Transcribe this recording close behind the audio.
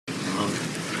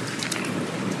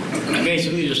I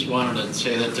basically just wanted to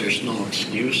say that there's no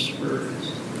excuse for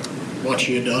what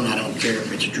you've done. I don't care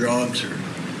if it's drugs or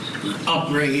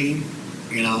upbringing,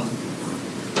 you know.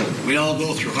 We all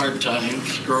go through hard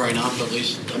times growing up, at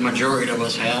least the majority of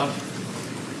us have.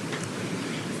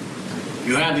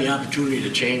 You have the opportunity to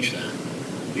change that.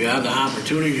 You have the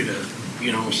opportunity to,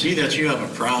 you know, see that you have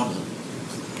a problem.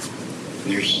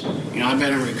 There's, you know, I've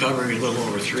been in recovery a little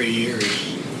over 3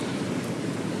 years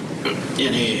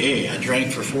in AA. I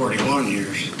drank for 41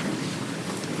 years.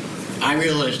 I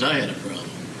realized I had a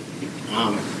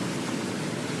problem.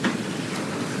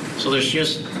 So there's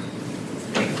just,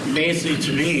 basically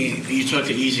to me, you took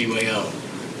the easy way out.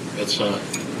 It's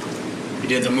you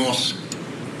did the most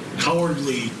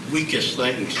cowardly, weakest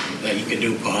things that you could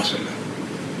do possible.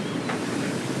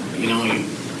 You know,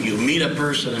 you meet a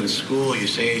person in school, you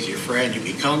say he's your friend, you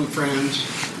become friends,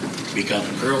 become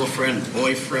girlfriend,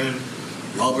 boyfriend,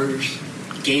 lovers,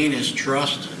 gain his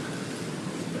trust.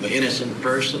 An innocent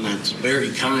person that's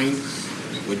very kind,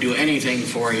 would do anything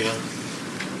for you.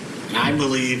 And I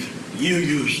believe you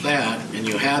used that and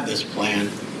you had this plan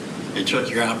and took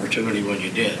your opportunity when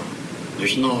you did.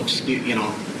 There's no excuse, you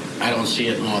know, I don't see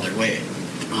it no other way.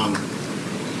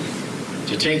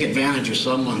 To take advantage of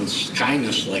someone's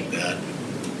kindness like that,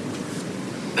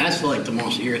 that's like the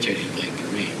most irritating thing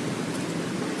for me.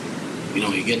 You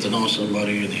know, you get to know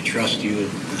somebody and they trust you,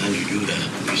 and then you do that.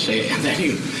 You say, and then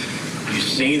you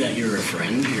say that you're a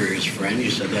friend, you're his friend,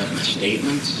 you said that in the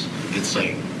statements. It's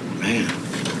like, man.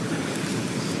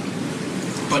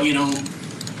 But you know,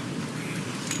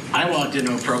 I walked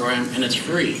into a program and it's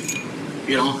free.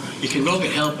 You know, you can go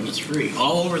get help and it's free.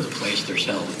 All over the place there's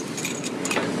help.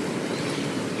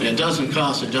 And it doesn't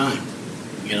cost a dime,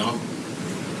 you know.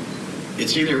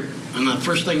 It's either, and the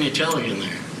first thing they tell you in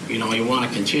there, you know, you want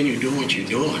to continue doing what you're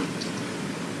doing.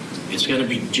 It's going to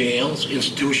be jails,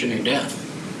 institution, or death.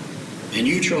 And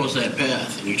you chose that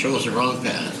path, and you chose the wrong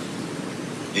path.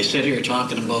 They sit here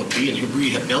talking about being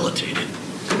rehabilitated.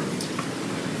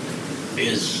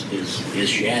 Is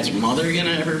Shad's mother going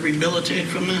to ever rehabilitate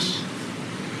from this?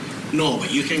 No,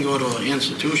 but you can go to an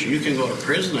institution, you can go to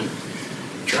prison and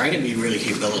try to be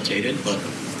rehabilitated, but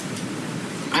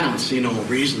I don't see no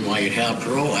reason why you'd have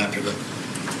parole after the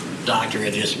doctor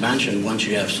had just mentioned once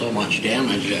you have so much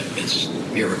damage that it's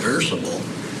irreversible.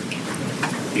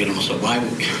 You know, so why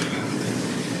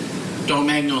would... Don't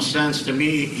make no sense to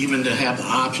me even to have the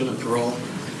option of parole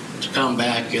to come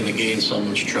back and to gain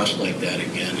someone's trust like that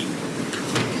again. And,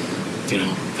 you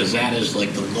know, because that is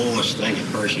like the lowest thing a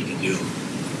person can do.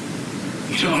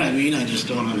 You know what I mean? I just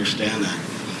don't understand that.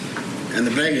 And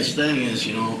the biggest thing is,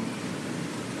 you know,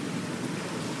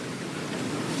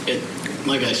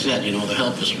 like I said, you know, the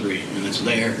help is free and it's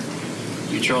there.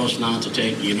 You chose not to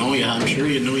take, you know, I'm sure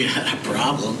you knew you had a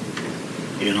problem,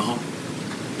 you know.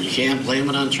 You can't blame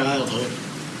it on childhood.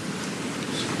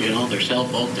 You know, there's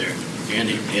help out there. And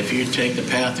if you take the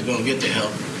path to go get the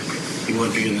help, you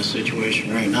wouldn't be in this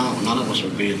situation right now. None of us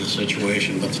would be in this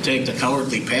situation. But to take the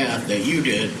cowardly path that you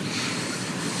did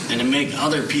and to make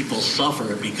other people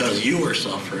suffer because you were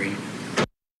suffering.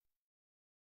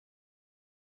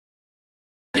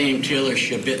 Name Taylor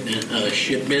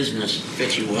Schabusiness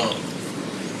fits you well.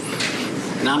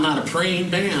 And I'm not a praying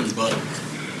man, but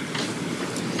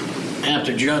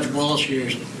after Judge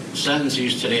Walsh's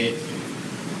sentences today,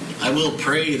 I will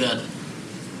pray that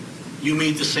you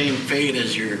meet the same fate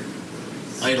as your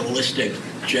idealistic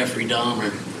Jeffrey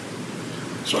Dahmer.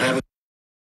 So have a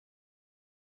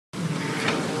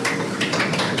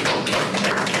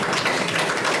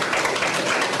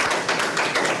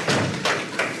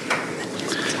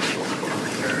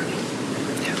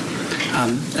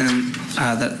and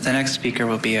then the next speaker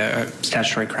will be a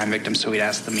statutory crime victim, so we'd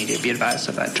ask the media to be advised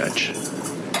of that, Judge.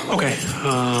 Okay.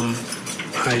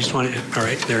 I just want to, all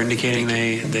right, they're indicating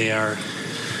they are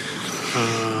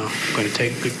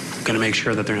going to make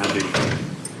sure that they're not videoed.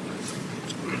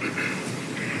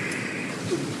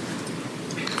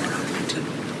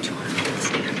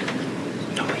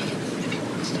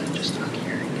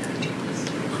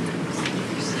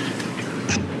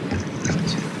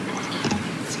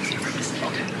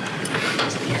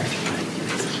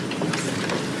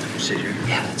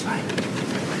 Yeah, that's fine.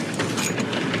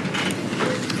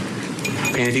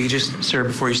 And if you could just, sir,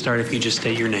 before you start, if you could just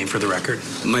state your name for the record.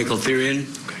 Michael Thyrion.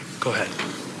 Okay, go ahead.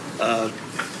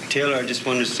 Taylor, I just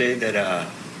wanted to say that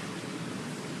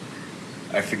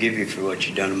I forgive you for what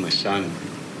you've done to my son.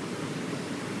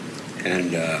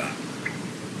 And,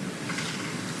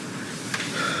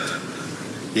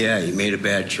 yeah, you made a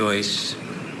bad choice,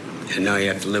 and now you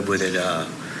have to live with it.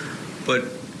 But,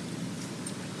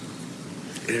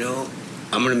 you know,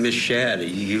 I'm gonna miss Shad.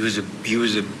 He was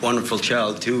a wonderful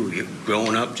child too.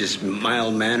 Growing up, just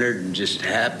mild mannered and just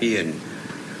happy, and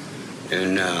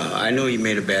I know you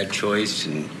made a bad choice,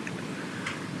 and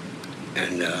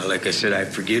like I said, I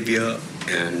forgive you,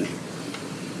 and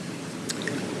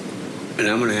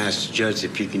I'm gonna ask the judge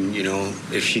if he can,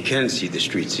 if she can see the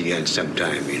streets again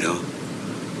sometime.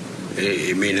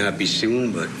 It may not be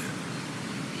soon, but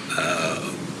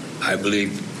I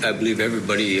believe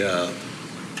everybody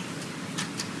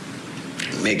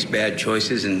makes bad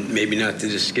choices, and maybe not to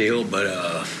this scale, but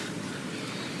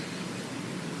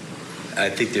I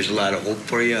think there's a lot of hope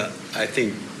for you. I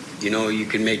think, you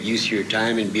can make use of your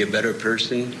time and be a better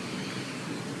person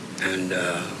and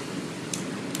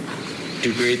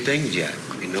do great things yet,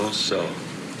 so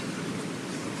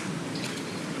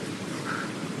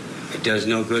it does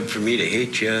no good for me to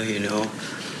hate you,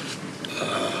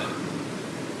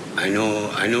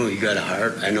 I know you got a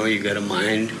heart, I know you got a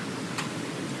mind,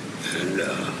 and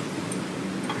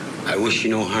I wish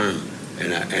you no harm,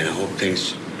 and I hope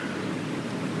things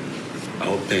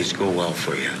go well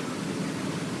for you.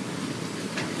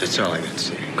 That's all I got to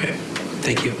say. Okay,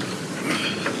 thank you.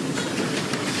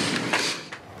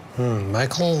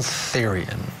 Michael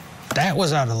Thyrion. That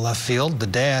was out of left field. The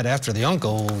dad, after the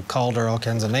uncle called her all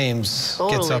kinds of names,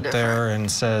 Totally gets up different. there and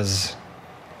says,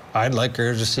 I'd like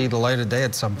her to see the light of day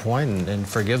at some point, and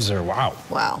forgives her. Wow.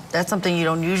 Wow, that's something you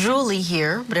don't usually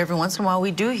hear, but every once in a while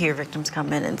we do hear victims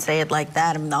come in and say it like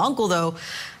that. And the uncle, though,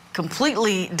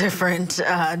 completely different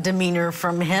demeanor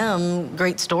from him.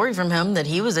 Great story from him that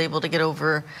he was able to get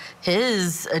over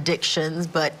his addictions,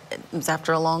 but it was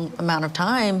after a long amount of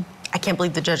time. I can't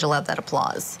believe the judge allowed that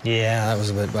applause. Yeah, that was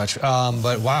a bit much.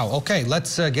 But wow, okay,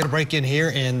 let's get a break in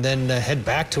here and then head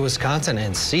back to Wisconsin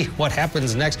and see what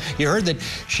happens next. You heard that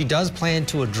she does plan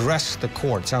to address the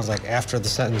court. Sounds like after the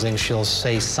sentencing, she'll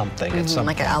say something at some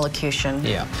Like point. an allocution.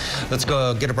 Yeah. Let's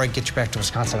go get a break, get you back to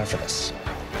Wisconsin after this.